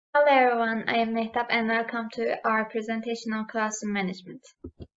Hello everyone, I am Mehtap and welcome to our presentation on classroom management.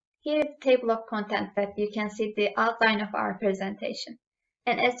 Here is the table of content that you can see the outline of our presentation.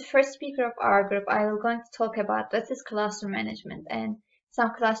 And as the first speaker of our group, I will going to talk about what is classroom management and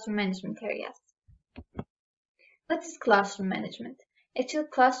some classroom management areas. What is classroom management? Actually,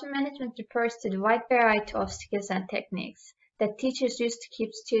 classroom management refers to the wide variety of skills and techniques that teachers use to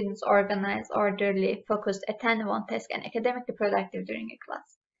keep students organized, orderly, focused, attentive on task, and academically productive during a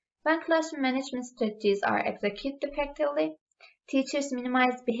class. When classroom management strategies are executed effectively, teachers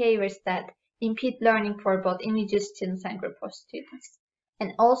minimize behaviors that impede learning for both individual students and group of students.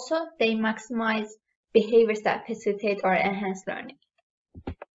 And also, they maximize behaviors that facilitate or enhance learning.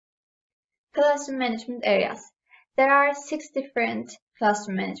 Classroom management areas. There are 6 different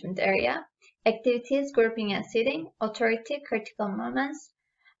classroom management areas: activities, grouping and seating, authority, critical moments,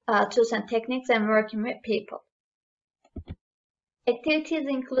 tools and techniques, and working with people. Activities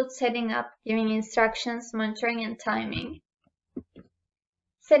include setting up, giving instructions, monitoring, and timing.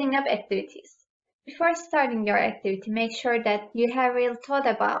 Setting up activities. Before starting your activity, make sure that you have really thought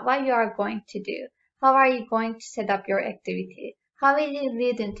about what you are going to do. How are you going to set up your activity? How will you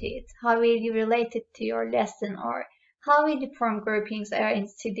lead into it? How will you relate it to your lesson? Or how will you form groupings, arrange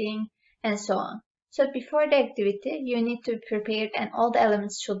seating, and so on. So before the activity, you need to be prepared and all the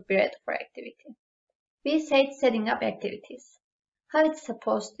elements should be ready for activity. We said setting up activities. How it's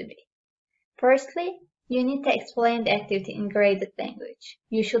supposed to be. Firstly, you need to explain the activity in graded language.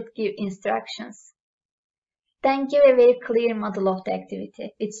 You should give instructions. Then give a very clear model of the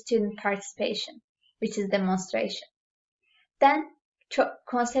activity with student participation, which is demonstration. Then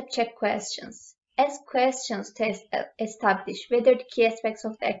concept check questions. Ask questions to establish whether the key aspects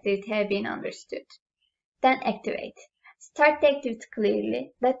of the activity have been understood. Then activate. Start the activity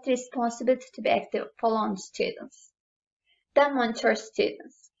clearly. Let the responsibility to be active fall on the students. Then monitor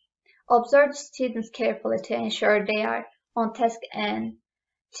students. Observe the students carefully to ensure they are on task and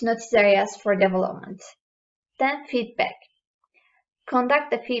to notice areas for development. Then feedback.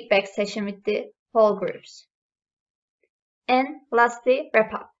 Conduct the feedback session with the whole groups. And lastly,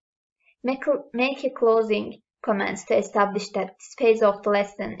 wrap up. Make a closing comments to establish that this phase of the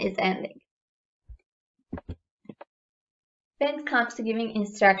lesson is ending. When it comes to giving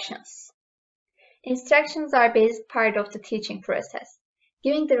instructions. Instructions are a basic part of the teaching process.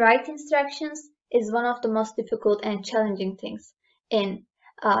 Giving the right instructions is one of the most difficult and challenging things in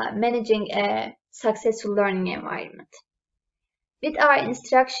managing a successful learning environment. With our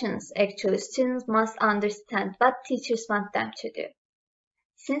instructions, actually, students must understand what teachers want them to do.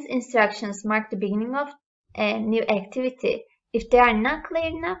 Since instructions mark the beginning of a new activity, if they are not clear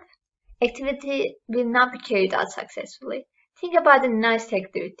enough, activity will not be carried out successfully. Think about a nice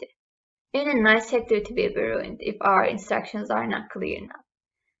activity. Even a nice activity will be ruined if our instructions are not clear enough.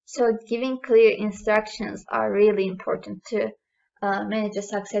 So giving clear instructions are really important to manage a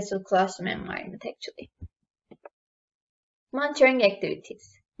successful classroom environment actually. Monitoring activities.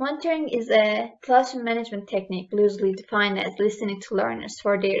 Monitoring is a classroom management technique loosely defined as listening to learners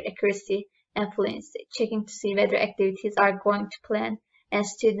for their accuracy and fluency, checking to see whether activities are going to plan and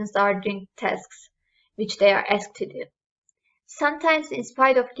students are doing tasks which they are asked to do. Sometimes, in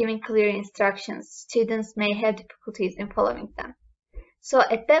spite of giving clear instructions, students may have difficulties in following them. So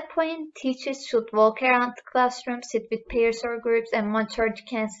at that point, teachers should walk around the classroom, sit with peers or groups, and monitor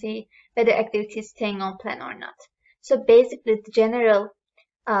to see whether activity is staying on plan or not. So basically, the general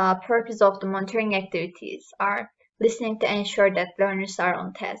purpose of the monitoring activities are listening to ensure that learners are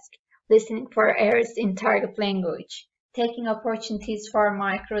on task, listening for errors in target language, taking opportunities for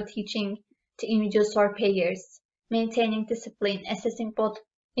micro-teaching to individuals or peers, maintaining discipline, assessing both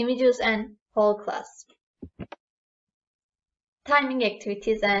individuals and whole class. Timing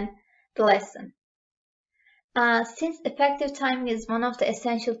activities and the lesson. Since effective timing is one of the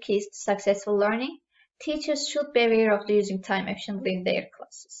essential keys to successful learning, teachers should be aware of using time efficiently in their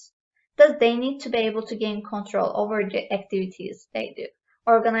classes. Thus, they need to be able to gain control over the activities they do,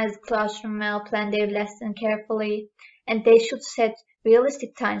 organize the classroom well, plan their lesson carefully, and they should set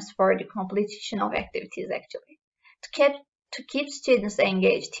realistic times for the completion of activities actually. To keep students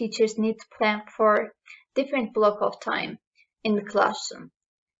engaged, teachers need to plan for different block of time in the classroom.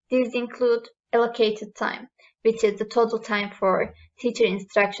 These include allocated time, which is the total time for teacher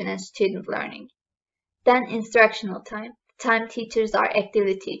instruction and student learning. Then instructional time, the time teachers are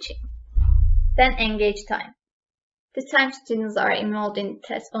actively teaching. Then engaged time, the time students are involved in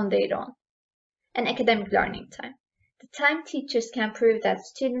tests on their own. And academic learning time, the time teachers can prove that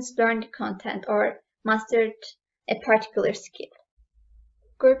students learned the content or mastered a particular skill.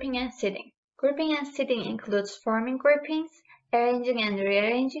 Grouping and seating. Grouping and seating includes forming groupings arranging and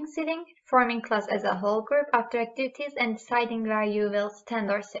rearranging seating, forming class as a whole group after activities, and deciding where you will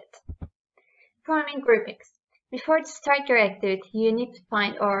stand or sit. Forming groupings. Before you start your activity, you need to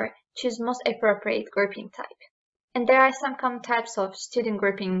find or choose most appropriate grouping type. And there are some common types of student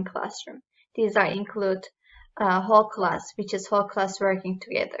grouping in classroom. These include whole class, which is whole class working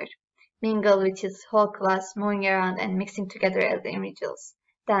together. Mingle, which is whole class moving around and mixing together as individuals.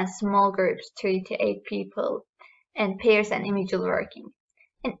 Then small groups, 3 to 8 people, and pairs and individual working.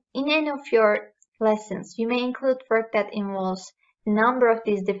 And in any of your lessons, you may include work that involves a number of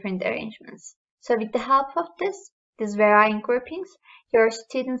these different arrangements. So with the help of these varying groupings, your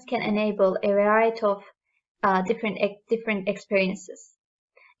students can enable a variety of different experiences.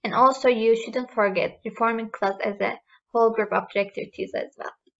 And also you shouldn't forget reforming class as a whole group after activities as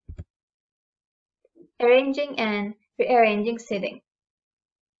well. Arranging and rearranging seating.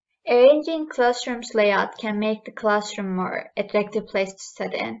 Arranging classroom's layout can make the classroom more attractive place to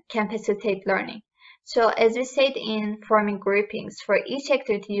study and can facilitate learning. So as we said in forming groupings, for each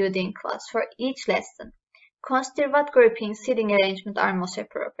activity you do in class, for each lesson, consider what grouping seating arrangement are most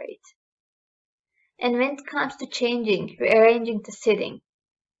appropriate. And when it comes to changing, rearranging the seating,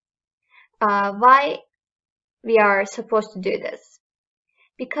 why we are supposed to do this?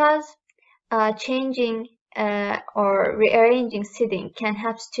 Because changing or rearranging seating can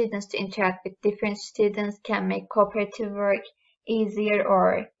help students to interact with different students, can make cooperative work easier,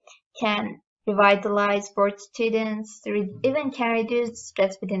 or can revitalize bored students, even can reduce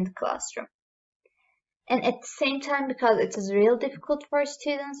stress within the classroom. And at the same time, because it is real difficult for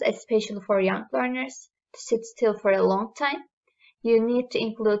students, especially for young learners, to sit still for a long time, you need to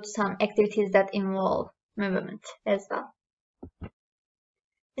include some activities that involve movement as well.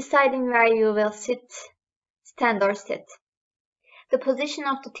 Deciding where you will stand or sit. The position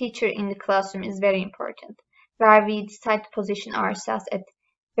of the teacher in the classroom is very important. Where we decide to position ourselves at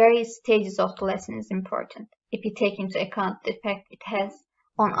various stages of the lesson is important, if we take into account the effect it has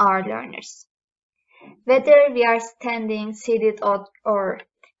on our learners. Whether we are standing, seated, or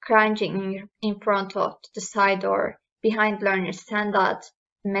crouching in front of, to the side, or behind learners send out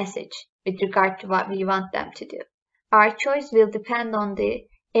a message with regard to what we want them to do. Our choice will depend on the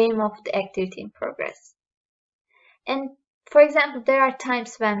aim of the activity in progress. And for example, there are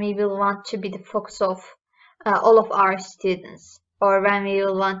times when we will want to be the focus of all of our students, or when we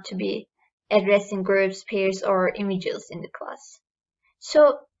will want to be addressing groups, pairs, or individuals in the class.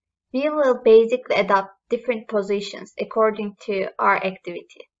 So we will basically adopt different positions according to our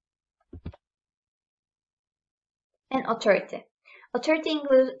activity. And authority. Authority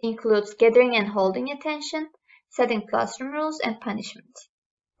includes gathering and holding attention, setting classroom rules, and punishment.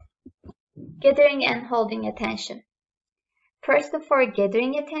 Gathering and holding attention. First, for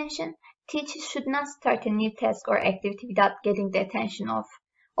gathering attention, teachers should not start a new task or activity without getting the attention of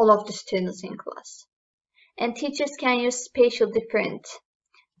all of the students in class. And teachers can use spatial different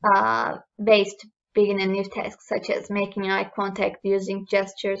ways to begin a new task, such as making eye contact, using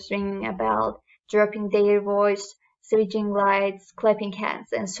gestures, ringing a bell, dropping their voice, switching lights, clapping hands,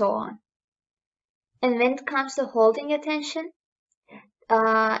 and so on. And when it comes to holding attention,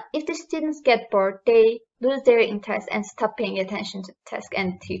 if the students get bored, they lose their interest and stop paying attention to the task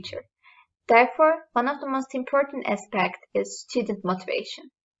and the teacher. Therefore, one of the most important aspects is student motivation.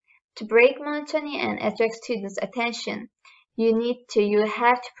 To break monotony and attract students' attention, you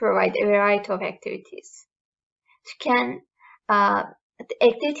have to provide a variety of activities. The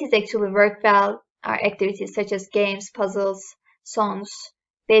activities actually work well are activities such as games, puzzles, songs,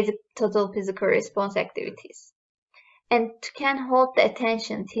 basic total physical response activities. And to hold the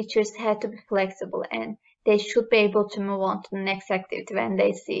attention, teachers have to be flexible, and they should be able to move on to the next activity when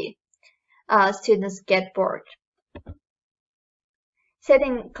they see students get bored.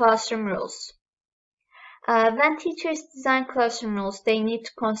 Setting classroom rules. When teachers design classroom rules, they need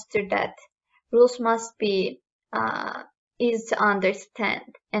to consider that rules must be easy to understand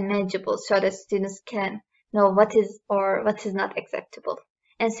and manageable so that students can know what is or what is not acceptable.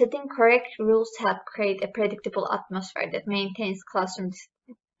 And setting correct rules help create a predictable atmosphere that maintains classroom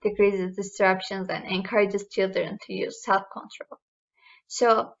discipline, decreases disruptions, and encourages children to use self-control.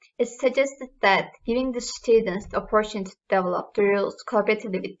 So it's suggested that giving the students the opportunity to develop the rules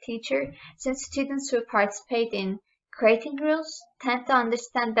cooperatively with teacher, since students who participate in creating rules tend to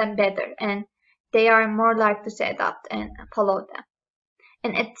understand them better and they are more likely to adopt and follow them.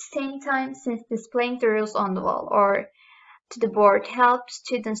 And at the same time, since displaying the rules on the wall or to the board helps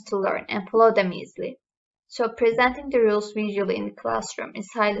students to learn and follow them easily. So presenting the rules visually in the classroom is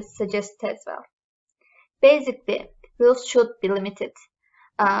highly suggested as well. Basically, rules should be limited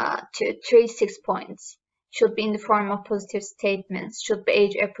to 3 6 points, should be in the form of positive statements, should be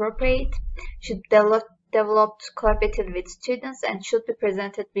age appropriate, should be developed collaboratively with students, and should be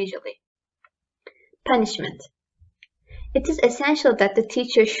presented visually. Punishment. It is essential that the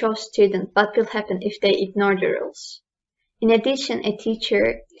teacher shows students what will happen if they ignore the rules. In addition, a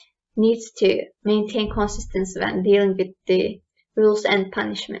teacher needs to maintain consistency when dealing with the rules and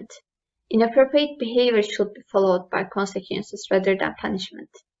punishment. Inappropriate behavior should be followed by consequences rather than punishment.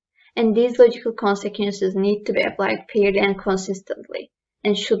 And these logical consequences need to be applied fairly and consistently,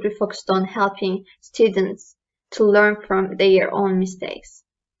 and should be focused on helping students to learn from their own mistakes.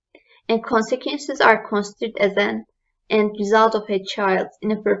 And consequences are considered as an end result of a child's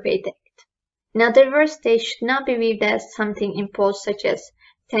inappropriate act. In other words, they should not be viewed as something imposed such as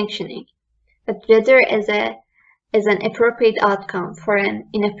sanctioning, but rather as an appropriate outcome for an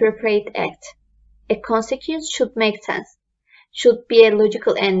inappropriate act. A consequence should make sense, should be a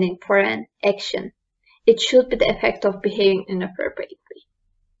logical ending for an action. It should be the effect of behaving inappropriately.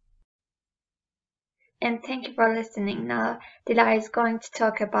 And thank you for listening. Now, Dilara is going to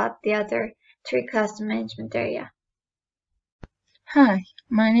talk about the other 3 classroom management area. Hi,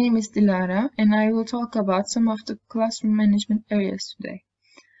 my name is Dilara, and I will talk about some of the classroom management areas today,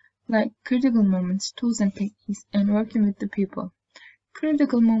 like critical moments, tools and techniques, and working with the people.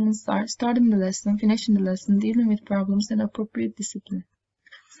 Critical moments are starting the lesson, finishing the lesson, dealing with problems, and appropriate discipline.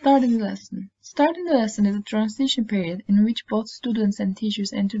 Starting the lesson. Starting the lesson is a transition period in which both students and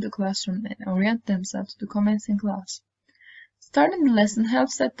teachers enter the classroom and orient themselves to commencing class. Starting the lesson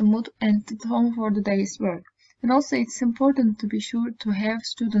helps set the mood and the tone for the day's work, and also it's important to be sure to have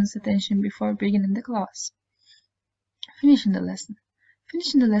students' attention before beginning the class. Finishing the lesson.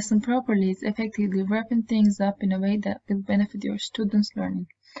 Finishing the lesson properly is effectively wrapping things up in a way that will benefit your students' learning.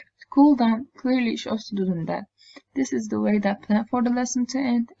 To cool down clearly shows the student that this is the way that plan for the lesson to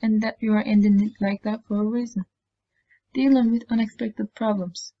end, and that you are ending it like that for a reason. Dealing with unexpected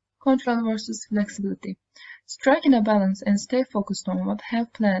problems. Control versus flexibility. Striking a balance and stay focused on what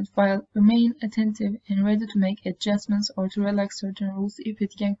have planned while remain attentive and ready to make adjustments or to relax certain rules if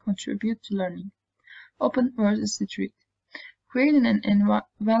it can contribute to learning. Open versus strict. Creating an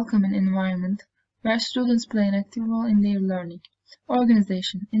welcoming environment where students play an active role in their learning.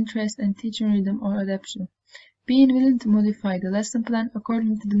 Organization, interest, and teaching rhythm or adaptation. Being willing to modify the lesson plan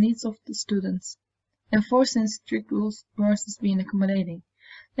according to the needs of the students. Enforcing strict rules versus being accommodating.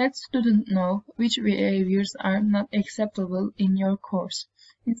 Let students know which behaviors are not acceptable in your course.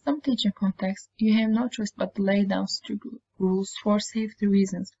 In some teaching contexts, you have no choice but to lay down strict rules for safety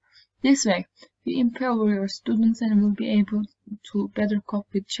reasons. This way, you empower your students and will be able to better cope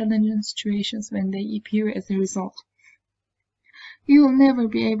with challenging situations when they appear as a result. You will never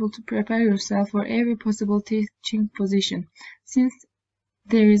be able to prepare yourself for every possible teaching position, since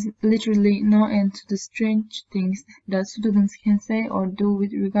there is literally no end to the strange things that students can say or do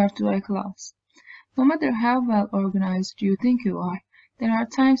with regard to a class. No matter how well organized you think you are, there are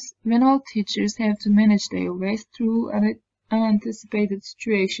times when all teachers have to manage their way through unanticipated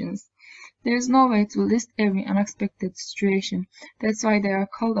situations. There is no way to list every unexpected situation. That's why they are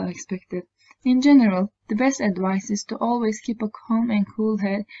called unexpected. In general, the best advice is to always keep a calm and cool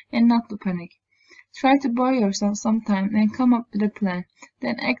head and not to panic. Try to buy yourself some time and come up with a plan,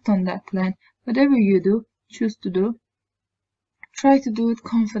 then act on that plan. Whatever you choose to do, try to do it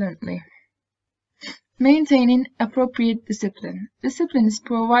confidently. Maintaining appropriate discipline. Discipline is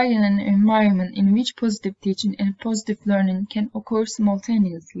providing an environment in which positive teaching and positive learning can occur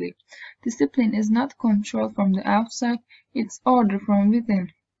simultaneously. Discipline is not control from the outside, it's order from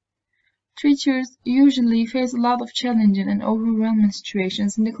within. Teachers usually face a lot of challenging and overwhelming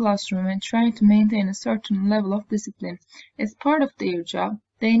situations in the classroom when trying to maintain a certain level of discipline. As part of their job,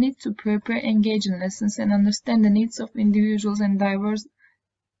 they need to prepare, engage in lessons, and understand the needs of individuals and diverse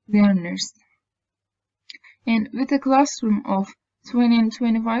learners. And with a classroom of 20 and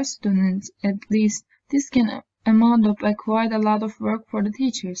 25 students at least, this can amount up quite a lot of work for the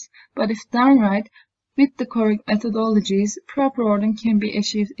teachers. But if done right, with the correct methodologies, proper order can be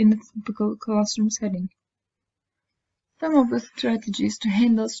achieved in a typical classroom setting. Some of the strategies to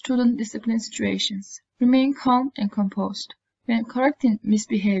handle student discipline situations. Remain calm and composed. When correcting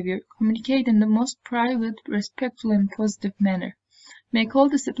misbehavior, communicate in the most private, respectful, and positive manner. Make all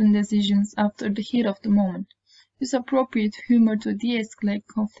discipline decisions after the heat of the moment. Use appropriate humor to de-escalate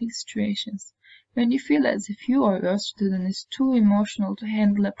conflict situations. When you feel as if you or your student is too emotional to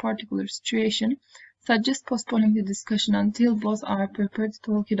handle a particular situation, suggest postponing the discussion until both are prepared to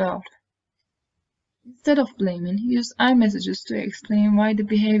talk it out. Instead of blaming, use I messages to explain why the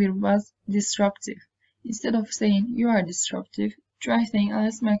behavior was disruptive. Instead of saying you are disruptive, try saying "I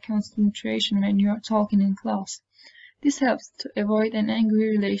lost my concentration" when you are talking in class. This helps to avoid an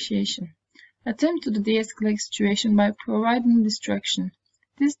angry relaxation. Attempt to de-escalate situation by providing distraction.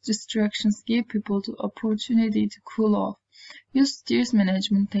 These distractions give people the opportunity to cool off. Use stress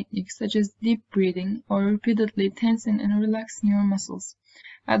management techniques such as deep breathing or repeatedly tensing and relaxing your muscles.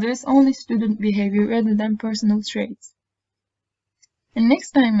 Address only student behavior rather than personal traits. A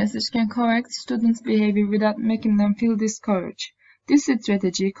next time message can correct students' behavior without making them feel discouraged. This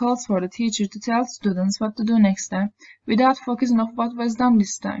strategy calls for the teacher to tell students what to do next time without focusing on what was done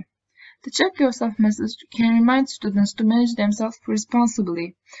this time. The check yourself message can remind students to manage themselves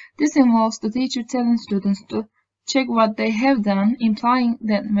responsibly. This involves the teacher telling students to check what they have done, implying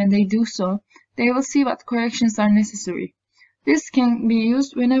that when they do so, they will see what corrections are necessary. This can be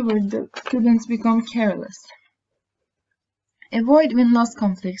used whenever the students become careless. Avoid win-loss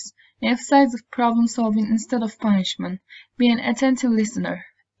conflicts. Emphasize problem solving instead of punishment. Be an attentive listener.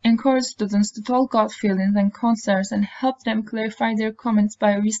 Encourage students to talk out feelings and concerns and help them clarify their comments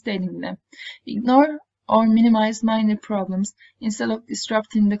by restating them. Ignore or minimize minor problems instead of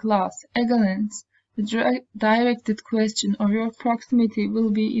disrupting the class. Against the directed question or your proximity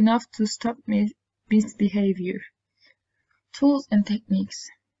will be enough to stop misbehavior. Tools and techniques.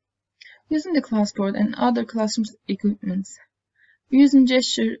 Using the classboard and other classroom equipments. Using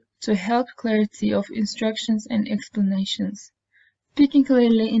gesture to help clarity of instructions and explanations. Speaking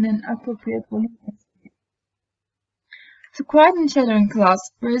clearly in an appropriate volume. To quieten chatter in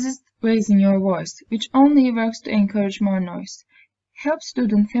class, resist raising your voice, which only works to encourage more noise. Help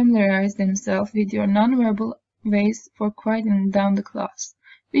students familiarize themselves with your nonverbal ways for quieting down the class,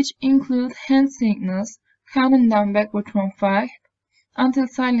 which include hand signals, counting down backward from 5 until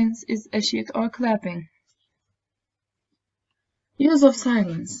silence is achieved, or clapping. Use of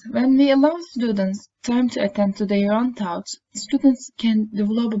silence. When we allow students time to attend to their own thoughts, students can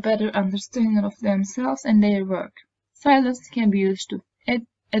develop a better understanding of themselves and their work. Silence can be used to add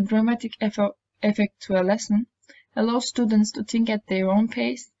a dramatic effect to a lesson, allow students to think at their own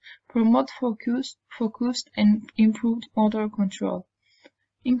pace, promote focused and improved motor control,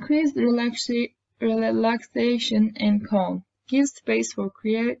 increase relaxation and calm, give space for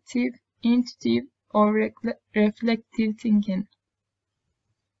creative, intuitive, or reflective thinking.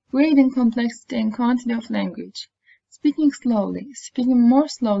 Grading complexity and quantity of language. Speaking slowly. Speaking more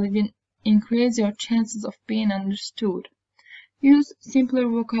slowly will increase your chances of being understood. Use simpler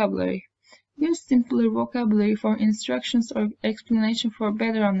vocabulary. Use simpler vocabulary for instructions or explanation for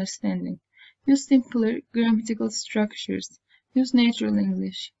better understanding. Use simpler grammatical structures. Use natural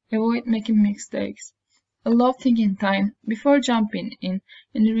English. Avoid making mistakes. Allow thinking time. Before jumping in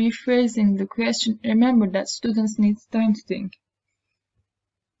and rephrasing the question, remember that students need time to think.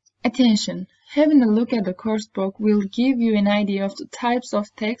 Attention. Having a look at the course book will give you an idea of the types of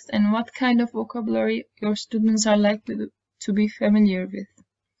text and what kind of vocabulary your students are likely to be familiar with.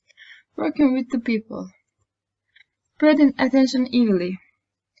 Working with the people. Spreading attention evenly.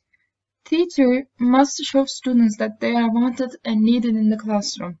 Teacher must show students that they are wanted and needed in the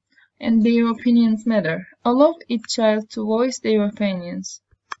classroom, and their opinions matter. Allow each child to voice their opinions.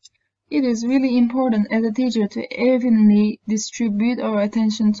 It is really important as a teacher to evenly distribute our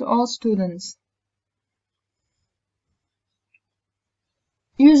attention to all students.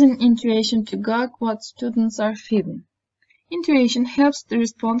 Using intuition to gauge what students are feeling. Intuition helps to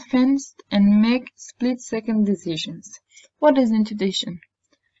respond fast and make split-second decisions. What is intuition?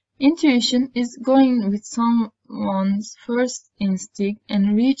 Intuition is going with someone's first instinct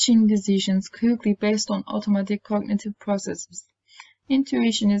and reaching decisions quickly based on automatic cognitive processes.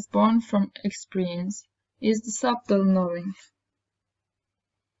 Intuition is born from experience, is the subtle knowing.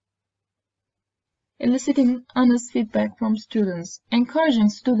 Eliciting honest feedback from students. Encouraging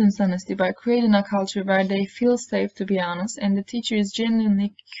students' honesty by creating a culture where they feel safe to be honest and the teacher is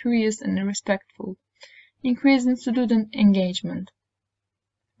genuinely curious and respectful. Increasing student engagement.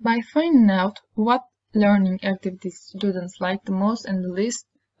 By finding out what learning activities students like the most and the least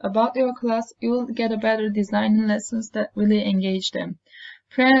about your class, you will get a better designing lessons that really engage them.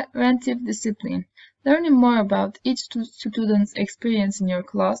 Preventive discipline. Learning more about each student's experience in your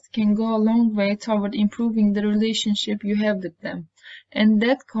class can go a long way toward improving the relationship you have with them, and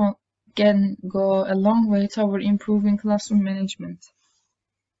that can go a long way toward improving classroom management.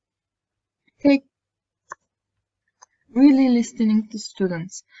 Really listening to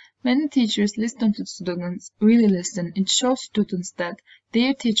students. Many teachers listen to students. Really listen. It shows students that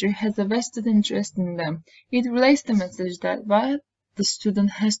their teacher has a vested interest in them. It relays the message that what the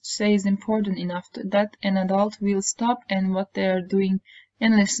student has to say is important enough that an adult will stop and what they are doing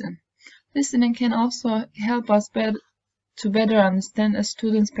and listen. Listening can also help us better to better understand a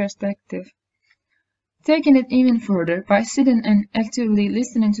student's perspective. Taking it even further, by sitting and actively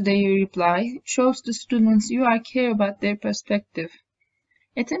listening to their reply shows the students you care about their perspective.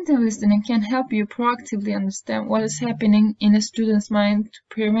 Attentive listening can help you proactively understand what is happening in a student's mind to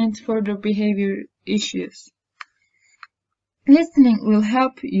prevent further behavior issues. Listening will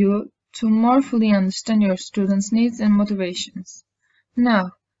help you to more fully understand your students' needs and motivations.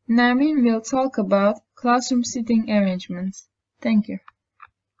 Now, Nermin will talk about classroom seating arrangements. Thank you.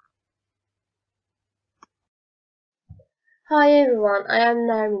 Hi everyone, I am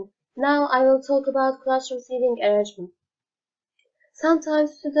Nermin. Now I will talk about classroom seating arrangement.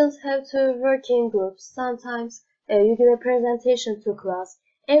 Sometimes students have to work in groups, sometimes you give a presentation to class.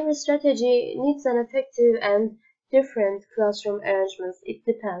 Every strategy needs an effective and different classroom arrangements. It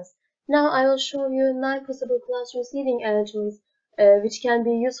depends. Now I will show you 9 possible classroom seating arrangements which can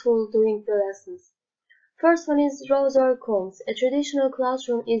be useful during the lessons. First one is rows or cones. A traditional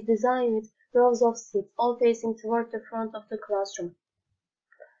classroom is designed with rows of seats, all facing toward the front of the classroom.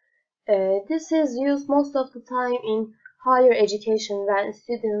 This is used most of the time in higher education when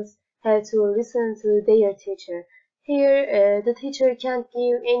students have to listen to their teacher. Here, the teacher can't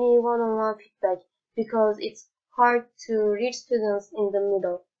give any one-on-one feedback because it's hard to reach students in the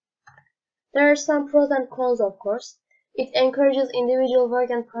middle. There are some pros and cons, of course. It encourages individual work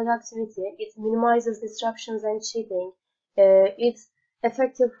and productivity. It minimizes disruptions and cheating. It's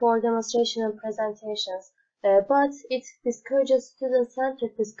effective for demonstration and presentations, but it discourages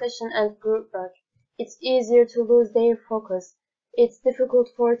student-centered discussion and group work. It's easier to lose their focus. It's difficult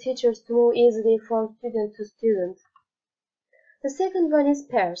for teachers to move easily from student to student. The second one is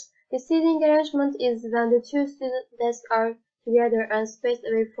pairs. The seating arrangement is when the two student desks are together and spaced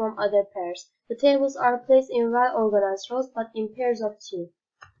away from other pairs. The tables are placed in well-organized rows but in pairs of 2.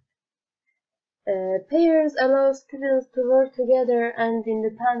 Pairs allow students to work together and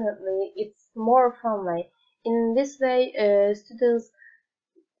independently. It's more fun way. In this way, students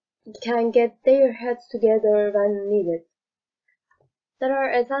can get their heads together when needed. There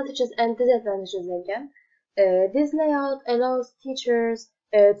are advantages and disadvantages again. This layout allows teachers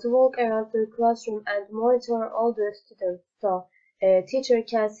to walk around the classroom and monitor all the students, so a teacher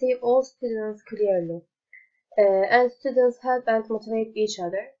can see all students clearly. And students help and motivate each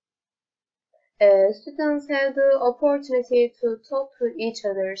other. Students have the opportunity to talk to each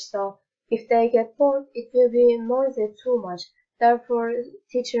other, so if they get bored, it will be noisy too much. Therefore,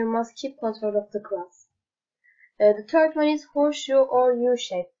 teacher must keep control of the class. The third one is horseshoe or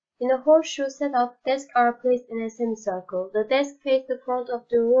U-shape. In a horseshoe setup, desks are placed in a semicircle. The desk faces the front of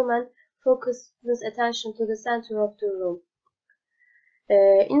the room and focuses students' attention to the center of the room.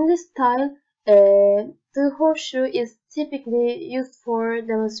 In this style, the horseshoe is typically used for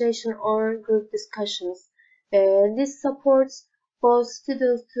demonstration or group discussions. This supports both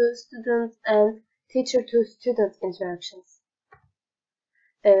student-to-student and teacher-to-student interactions.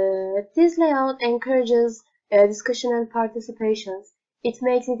 This layout encourages discussion and participations. It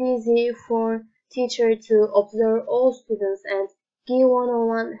makes it easy for teacher to observe all students and give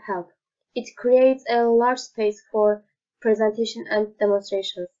one-on-one help. It creates a large space for presentation and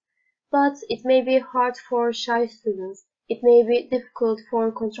demonstrations. But it may be hard for shy students. It may be difficult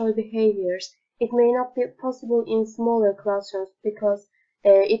for control behaviors. It may not be possible in smaller classrooms because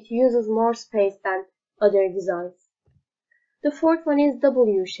it uses more space than other designs. The fourth one is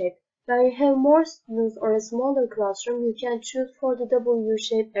W shape. When you have more students or a smaller classroom, you can choose for the W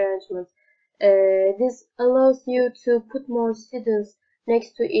shape arrangement. This allows you to put more students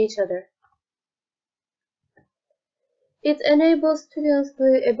next to each other. It enables students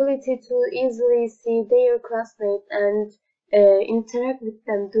the ability to easily see their classmates and interact with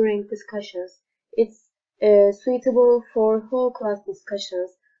them during discussions. It's suitable for whole class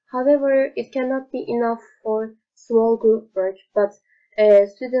discussions. However, it cannot be enough for small group work, but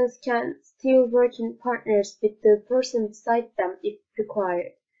students can still work in partners with the person beside them if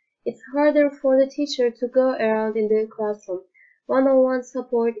required. It's harder for the teacher to go around in the classroom. One-on-one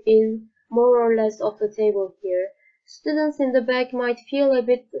support is more or less off the table here. Students in the back might feel a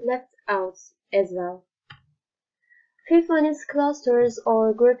bit left out as well. Fifth one is clusters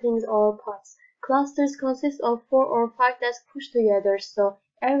or groupings or pods. Clusters consist of 4 or 5 desks pushed together, so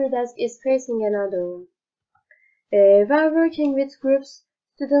every desk is facing another one. While working with groups,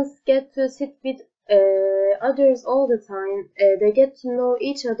 students get to sit with others all the time. They get to know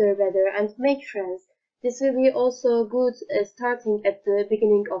each other better and make friends. This will be also good starting at the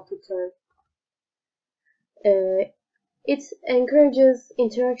beginning of the term. It encourages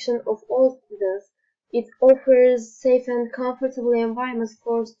interaction of all students. It offers safe and comfortable environments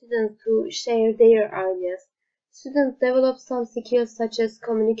for students to share their ideas. Students develop some skills such as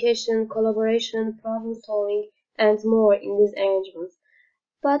communication, collaboration, problem solving, and more in these arrangements.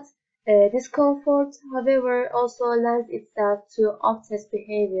 But discomfort, however, also lends itself to off-task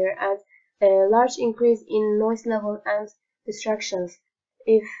behavior and a large increase in noise level and distractions.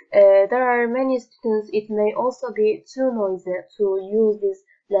 If there are many students, it may also be too noisy to use this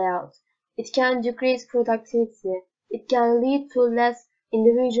layout. It can decrease productivity. It can lead to less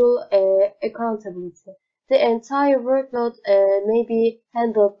individual accountability. The entire workload may be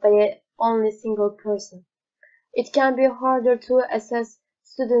handled by only a single person. It can be harder to assess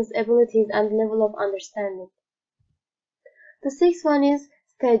students' abilities and level of understanding. The sixth one is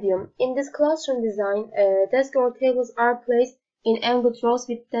stadium. In this classroom design, desks or tables are placed in angled rows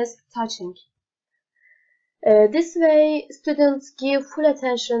with desks touching. This way, students give full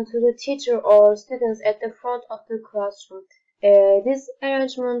attention to the teacher or students at the front of the classroom. This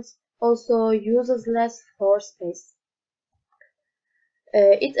arrangement also uses less floor space.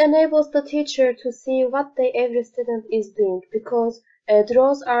 It enables the teacher to see what every student is doing because the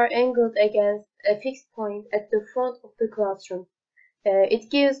rows are angled against a fixed point at the front of the classroom. It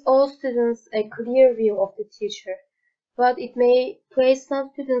gives all students a clear view of the teacher, but it may place some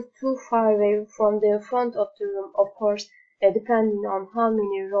students too far away from the front of the room, of course, depending on how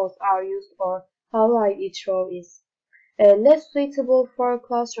many rows are used or how wide each row is. Less suitable for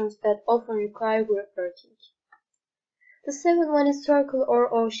classrooms that often require group working. The seventh one is circle or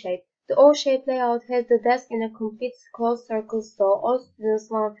O-shape. The O-shape layout has the desk in a complete closed circle, so all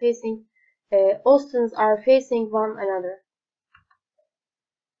students are facing one another.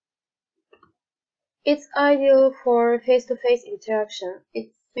 It's ideal for face-to-face interaction.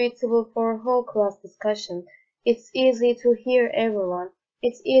 It's suitable for whole class discussion. It's easy to hear everyone.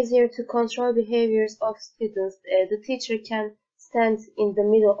 It's easier to control behaviors of students. The teacher can stand in the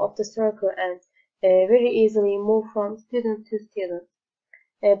middle of the circle and very easily move from student to student.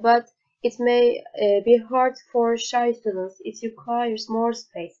 But it may be hard for shy students. It requires more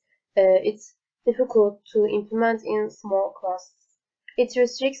space. It's difficult to implement in small classes. It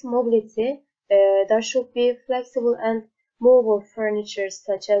restricts mobility. There should be flexible and movable furniture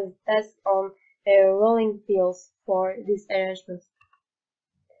such as desks on rolling wheels for these arrangements.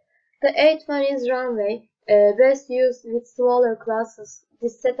 The eighth one is runway. Best used with smaller classes.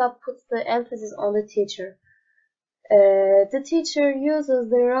 This setup puts the emphasis on the teacher. The teacher uses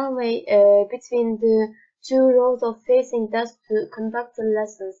the runway between the two rows of facing desks to conduct the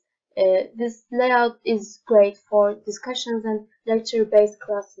lessons. This layout is great for discussions and lecture-based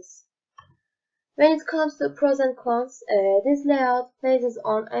classes. When it comes to pros and cons, this layout places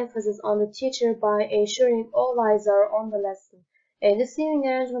emphasis on the teacher by ensuring all eyes are on the lesson. The seating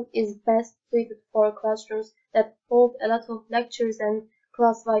arrangement is best suited for classrooms that hold a lot of lectures and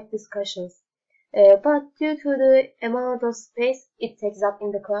class-wide discussions. But due to the amount of space it takes up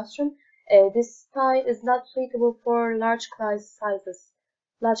in the classroom, this style is not suitable for large class sizes.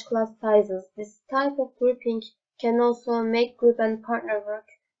 This type of grouping can also make group and partner work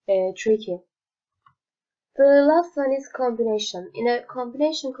tricky. The last one is combination. In a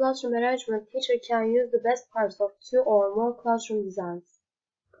combination classroom arrangement, teacher can use the best parts of two or more classroom designs.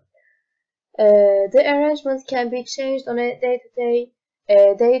 The arrangement can be changed on a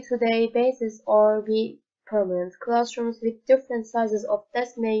day-to-day basis or be permanent. Classrooms with different sizes of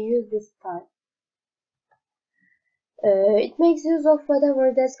desks may use this style. It makes use of whatever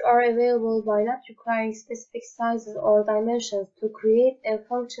desks are available by not requiring specific sizes or dimensions to create a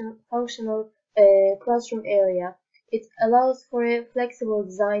functional classroom area. It allows for a flexible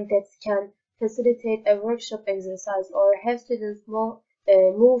design that can facilitate a workshop exercise or have students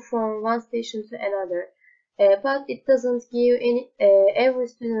move from one station to another. But it doesn't give every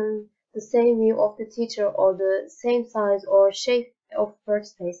student the same view of the teacher or the same size or shape of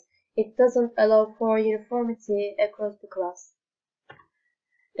workspace. It doesn't allow for uniformity across the class.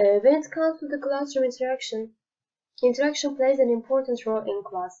 When it comes to the classroom interaction plays an important role in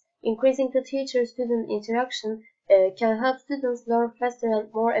class. Increasing the teacher-student interaction can help students learn faster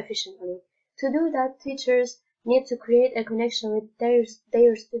and more efficiently. To do that, teachers need to create a connection with their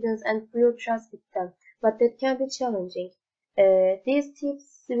students and build trust with them, but that can be challenging. These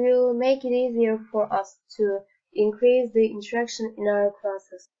tips will make it easier for us to increase the interaction in our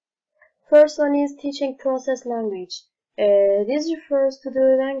classes. First one is teaching process language. This refers to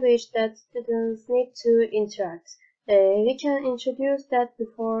the language that students need to interact. We can introduce that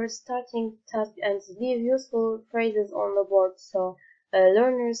before starting task and leave useful phrases on the board so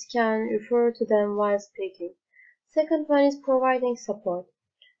learners can refer to them while speaking. Second one is providing support.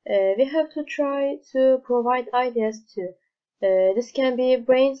 We have to try to provide ideas too. This can be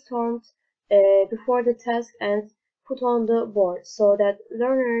brainstormed before the task and put on the board so that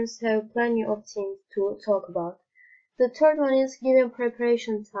learners have plenty of things to talk about. The third one is given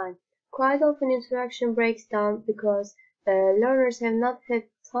preparation time. Quite often interaction breaks down because learners have not had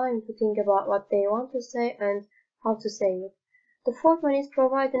time to think about what they want to say and how to say it. The fourth one is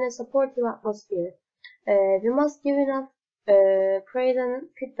providing a supportive atmosphere. We must give enough praise and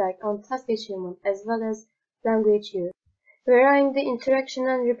feedback on task achievement as well as language use. Varying the interaction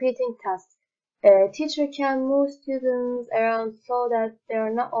and repeating tasks. A teacher can move students around so that they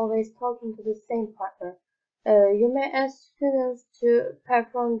are not always talking to the same partner. You may ask students to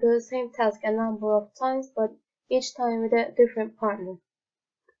perform the same task a number of times, but each time with a different partner.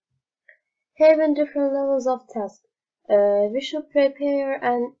 Having different levels of tasks. We should prepare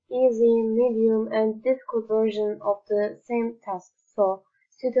an easy, medium, and difficult version of the same task, so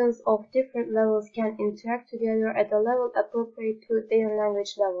students of different levels can interact together at a level appropriate to their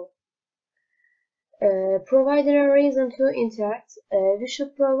language level. Providing a reason to interact. We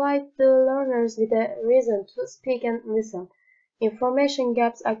should provide the learners with a reason to speak and listen. Information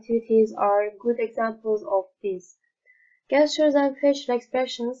gaps activities are good examples of these. Gestures and facial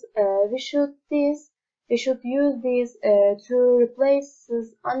expressions. We should use these to replace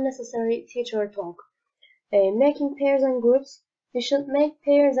unnecessary teacher talk. Making pairs and groups. We should make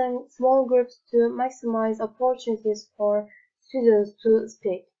pairs and small groups to maximize opportunities for students to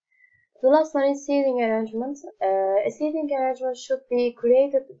speak. The last one is seating arrangements. A seating arrangement should be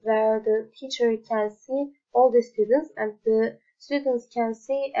created where the teacher can see all the students and the students can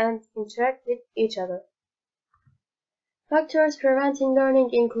see and interact with each other. Factors preventing learning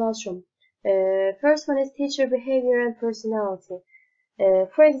in classroom. First one is teacher behavior and personality.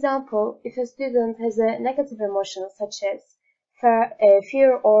 For example, if a student has a negative emotion such as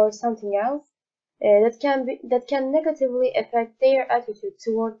fear or something else, that can negatively affect their attitude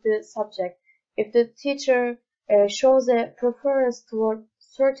toward the subject. If the teacher shows a preference toward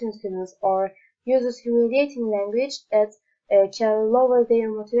certain students or uses humiliating language, that can lower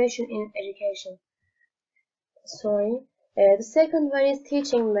their motivation in education. The second one is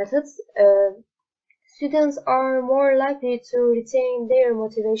teaching methods. Students are more likely to retain their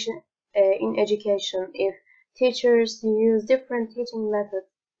motivation in education if teachers use different teaching methods.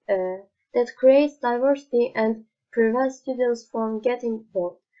 That creates diversity and prevents students from getting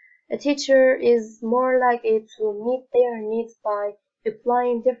bored. A teacher is more likely to meet their needs by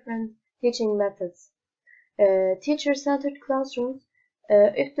applying different teaching methods. Teacher-centered classrooms.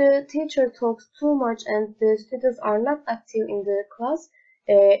 If the teacher talks too much and the students are not active in the class,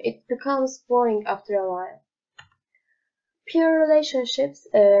 it becomes boring after a while. Peer relationships.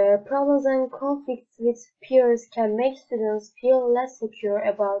 Problems and conflicts with peers can make students feel less secure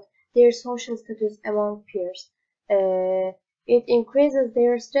about their social status among peers. It increases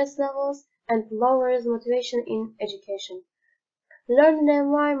their stress levels and lowers motivation in education. Learning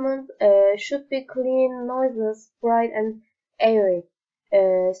environment should be clean, noiseless, bright, and airy.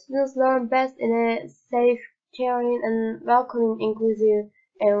 Students learn best in a safe, caring, and welcoming, inclusive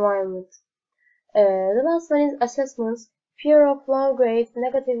environment. The last one is assessments. Fear of low grades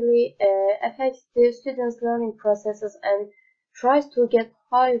negatively affects the students' learning processes and tries to get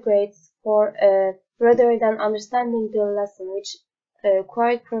high grades for rather than understanding the lesson, which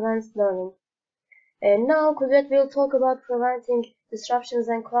quite prevents learning. And now Kudret will talk about preventing disruptions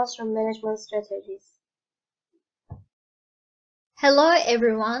and classroom management strategies. Hello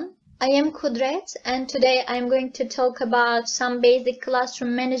everyone, I am Kudret and today I am going to talk about some basic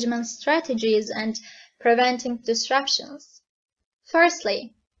classroom management strategies and preventing disruptions.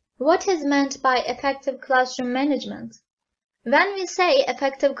 Firstly, what is meant by effective classroom management? When we say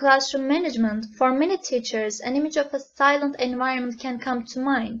effective classroom management, for many teachers, an image of a silent environment can come to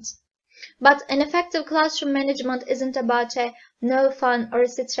mind. But an effective classroom management isn't about a no fun or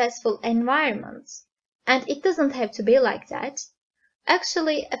stressful environment. And it doesn't have to be like that.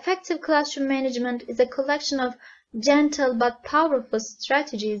 Actually, effective classroom management is a collection of gentle but powerful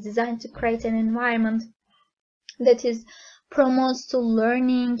strategies designed to create an environment that promotes to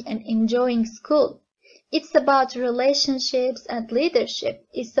learning and enjoying school. It's about relationships and leadership.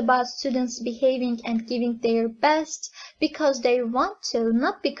 It's about students behaving and giving their best because they want to,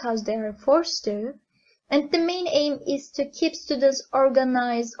 not because they are forced to. And the main aim is to keep students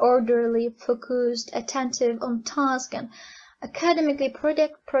organized, orderly, focused, attentive on task, and academically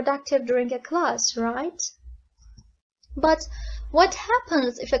productive during a class, right? But what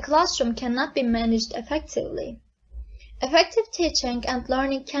happens if a classroom cannot be managed effectively? Effective teaching and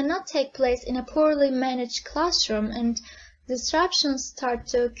learning cannot take place in a poorly managed classroom, and disruptions start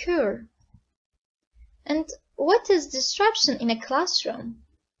to occur. And what is disruption in a classroom?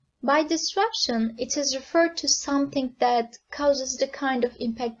 By disruption, it is referred to something that causes the kind of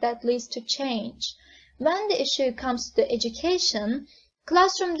impact that leads to change. When the issue comes to education,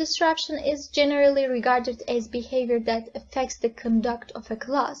 classroom disruption is generally regarded as behavior that affects the conduct of a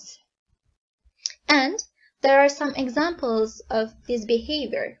class. And there are some examples of this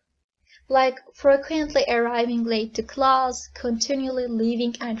behavior, like frequently arriving late to class, continually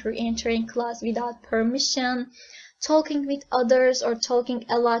leaving and re-entering class without permission, talking with others or talking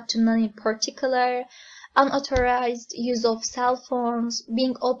a lot to none in particular, unauthorized use of cell phones,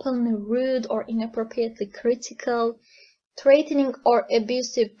 being openly rude or inappropriately critical, threatening or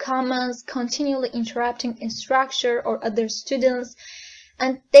abusive comments, continually interrupting instructor or other students,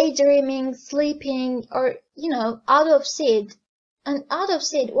 and daydreaming, sleeping, or, out of seat. And out of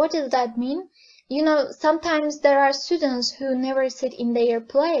seat, what does that mean? Sometimes there are students who never sit in their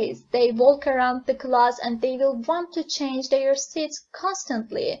place. They walk around the class and they will want to change their seats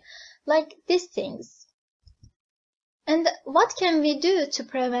constantly, like these things. And what can we do to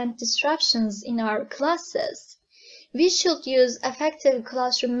prevent disruptions in our classes? We should use effective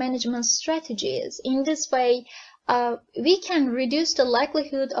classroom management strategies. In this way, we can reduce the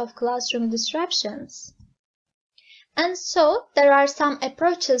likelihood of classroom disruptions. And so, there are some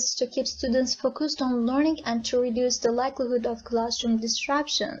approaches to keep students focused on learning and to reduce the likelihood of classroom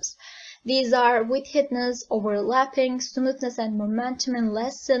disruptions. These are width-hitness, overlapping, smoothness and momentum in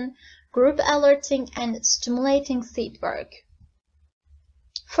lesson, group alerting, and stimulating seat work.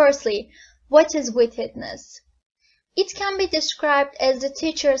 Firstly, what is width-hitness? It can be described as the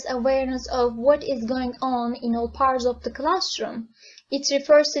teacher's awareness of what is going on in all parts of the classroom. It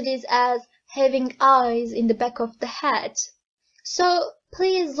refers to this as having eyes in the back of the head. So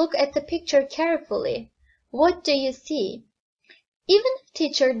please look at the picture carefully. What do you see? Even if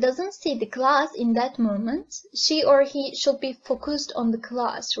teacher doesn't see the class in that moment, she or he should be focused on the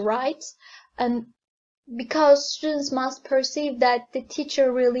class, right? And because students must perceive that the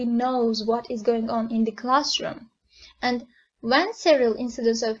teacher really knows what is going on in the classroom. And when several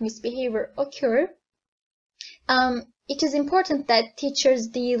incidents of misbehavior occur, it is important that teachers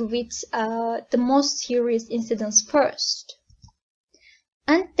deal with the most serious incidents first.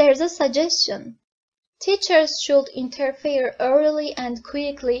 And there's a suggestion. Teachers should interfere early and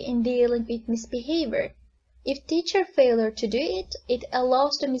quickly in dealing with misbehavior. If teacher failure to do it, it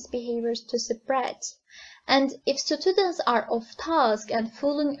allows the misbehaviors to spread. And if students are off task and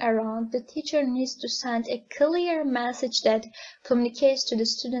fooling around, the teacher needs to send a clear message that communicates to the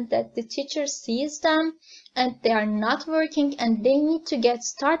student that the teacher sees them and they are not working and they need to get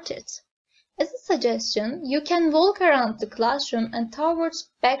started. As a suggestion, you can walk around the classroom and towards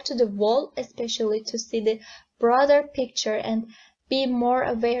back to the wall, especially to see the broader picture and be more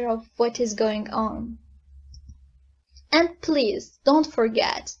aware of what is going on. And please don't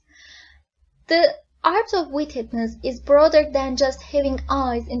forget, the art of width-hitness is broader than just having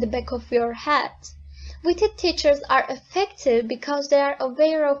eyes in the back of your head. Width teachers are effective because they are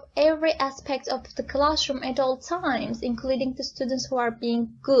aware of every aspect of the classroom at all times, including the students who are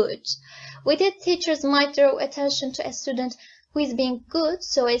being good. Width teachers might draw attention to a student who is being good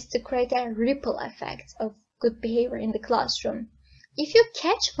so as to create a ripple effect of good behavior in the classroom. If you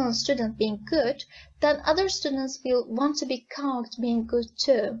catch one student being good, then other students will want to be caught being good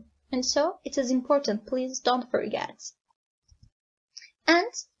too. And so, it is important, please don't forget.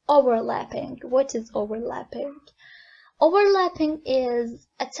 And overlapping. What is overlapping? Overlapping is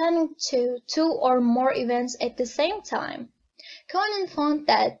attending to two or more events at the same time. Conan found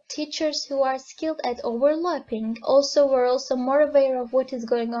that teachers who are skilled at overlapping were also more aware of what is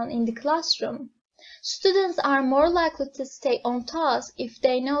going on in the classroom. Students are more likely to stay on task if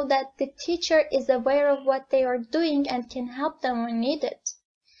they know that the teacher is aware of what they are doing and can help them when needed.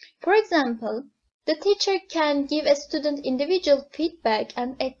 For example, the teacher can give a student individual feedback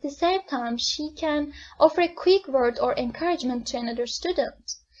and at the same time she can offer a quick word or encouragement to another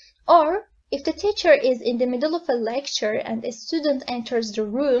student. Or, if the teacher is in the middle of a lecture and a student enters the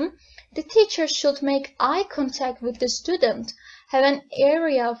room, the teacher should make eye contact with the student, have an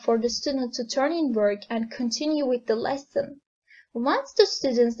area for the student to turn in work and continue with the lesson. Once the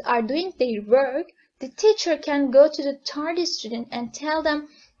students are doing their work, the teacher can go to the tardy student and tell them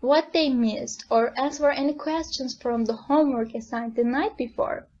what they missed or answer any questions from the homework assigned the night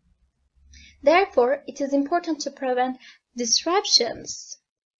before. Therefore, it is important to prevent disruptions.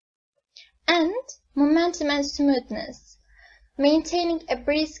 And momentum and smoothness. Maintaining a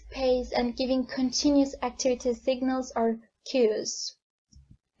brisk pace and giving continuous activity signals or cues.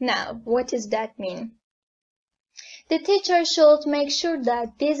 Now, what does that mean? The teacher should make sure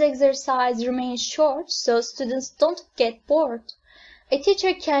that this exercise remains short so students don't get bored. A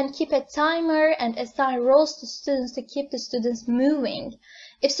teacher can keep a timer and assign roles to students to keep the students moving.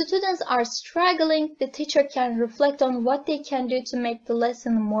 If students are struggling, the teacher can reflect on what they can do to make the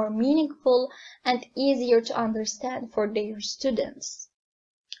lesson more meaningful and easier to understand for their students.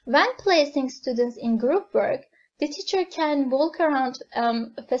 When placing students in group work, the teacher can walk around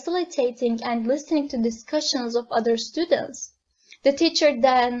facilitating and listening to discussions of other students. The teacher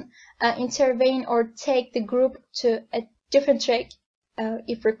then intervene or take the group to a different track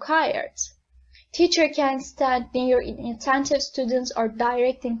if required. Teacher can stand near inattentive students or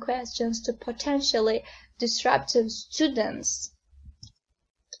directing questions to potentially disruptive students.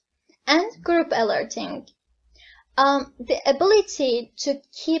 And group alerting. The ability to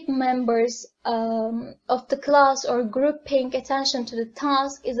keep members of the class or group paying attention to the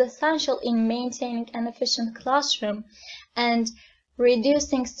task is essential in maintaining an efficient classroom and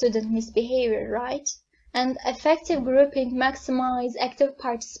reducing student misbehavior, right? And effective grouping maximizes active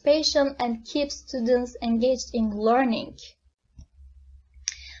participation and keeps students engaged in learning.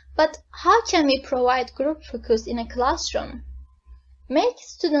 But how can we provide group focus in a classroom? Make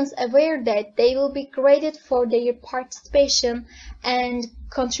students aware that they will be graded for their participation and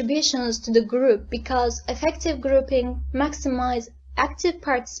contributions to the group, because effective grouping maximizes active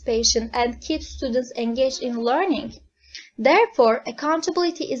participation and keeps students engaged in learning. Therefore,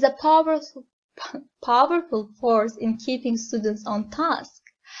 accountability is a powerful force in keeping students on task.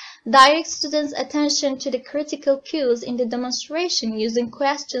 Direct students' attention to the critical cues in the demonstration using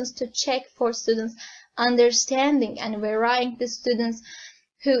questions to check for students' understanding and varying the students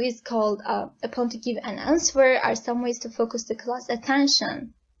who is called upon to give an answer are some ways to focus the class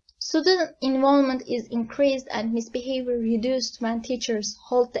attention. Student involvement is increased and misbehavior reduced when teachers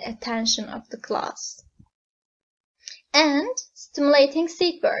hold the attention of the class. And stimulating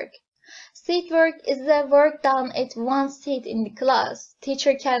seat work. Seat work is the work done at one seat in the class.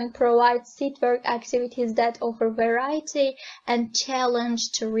 Teacher can provide seat work activities that offer variety and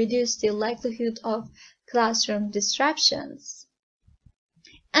challenge to reduce the likelihood of classroom disruptions.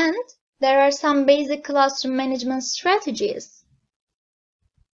 And there are some basic classroom management strategies.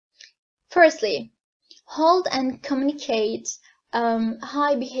 Firstly, hold and communicate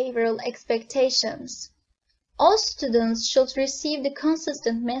high behavioral expectations. All students should receive the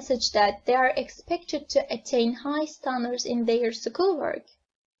consistent message that they are expected to attain high standards in their schoolwork.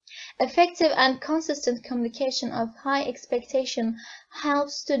 Effective and consistent communication of high expectation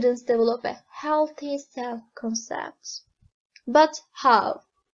helps students develop a healthy self-concept. But how?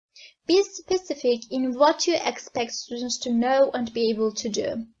 Be specific in what you expect students to know and be able to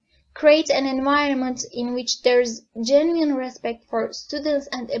do. Create an environment in which there is genuine respect for students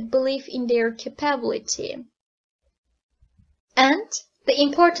and a belief in their capability. And the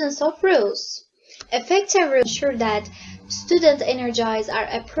importance of rules. Effective rules ensure that student energies are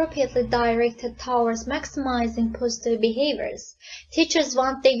appropriately directed towards maximizing positive behaviors. Teachers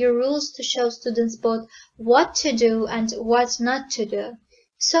want their rules to show students both what to do and what not to do,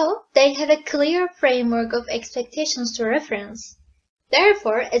 so they have a clear framework of expectations to reference.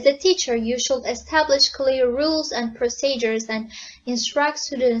 Therefore, as a teacher, you should establish clear rules and procedures and instruct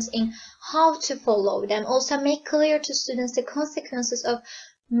students in how to follow them. Also, make clear to students the consequences of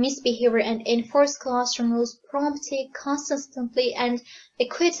misbehavior and enforce classroom rules promptly, consistently, and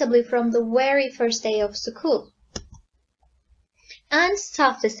equitably from the very first day of school. And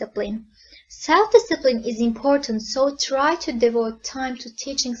self-discipline. Self-discipline is important, so try to devote time to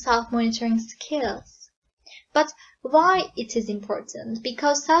teaching self-monitoring skills. But why it is important?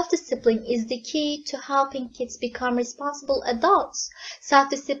 Because self-discipline is the key to helping kids become responsible adults.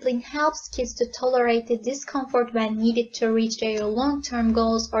 Self-discipline helps kids to tolerate the discomfort when needed to reach their long-term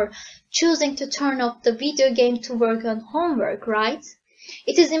goals or choosing to turn off the video game to work on homework, right?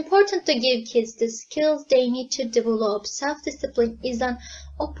 It is important to give kids the skills they need to develop. Self-discipline is an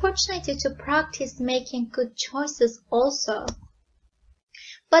opportunity to practice making good choices also.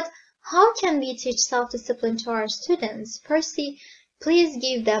 But how can we teach self-discipline to our students? Firstly, please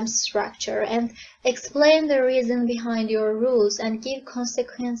give them structure and explain the reason behind your rules and give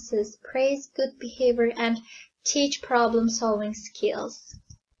consequences, praise good behavior, and teach problem-solving skills.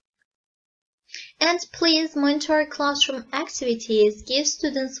 And please monitor classroom activities, give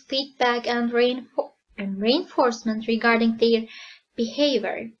students feedback and reinforcement regarding their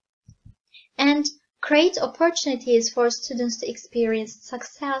behavior. And create opportunities for students to experience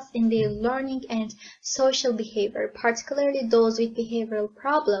success in their learning and social behavior, particularly those with behavioral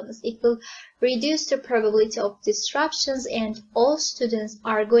problems. It will reduce the probability of disruptions and all students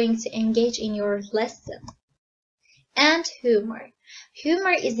are going to engage in your lesson. And humor.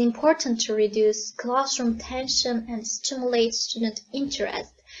 Humor is important to reduce classroom tension and stimulate student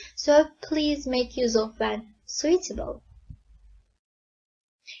interest, so please make use of when suitable.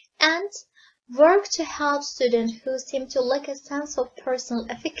 And work to help students who seem to lack a sense of personal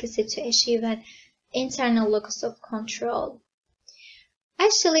efficacy to achieve an internal locus of control.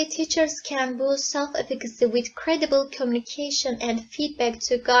 Actually, teachers can boost self-efficacy with credible communication and feedback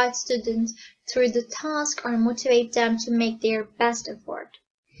to guide students through the task or motivate them to make their best effort.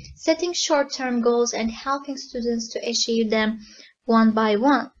 Setting short-term goals and helping students to achieve them one by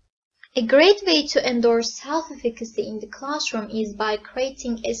one. A great way to endorse self-efficacy in the classroom is by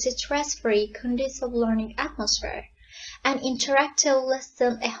creating a stress-free, conducive learning atmosphere. An interactive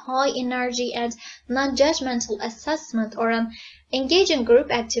lesson, a high-energy and non-judgmental assessment, or an engaging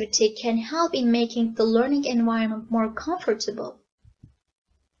group activity can help in making the learning environment more comfortable.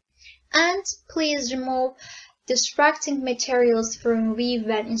 And please remove distracting materials from view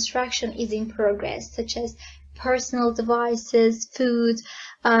when instruction is in progress, such as personal devices, food,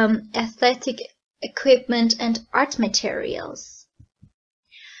 athletic equipment, and art materials.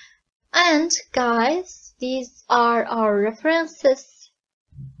 And guys, these are our references.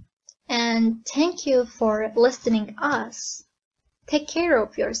 And thank you for listening us. Take care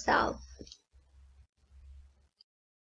of yourself.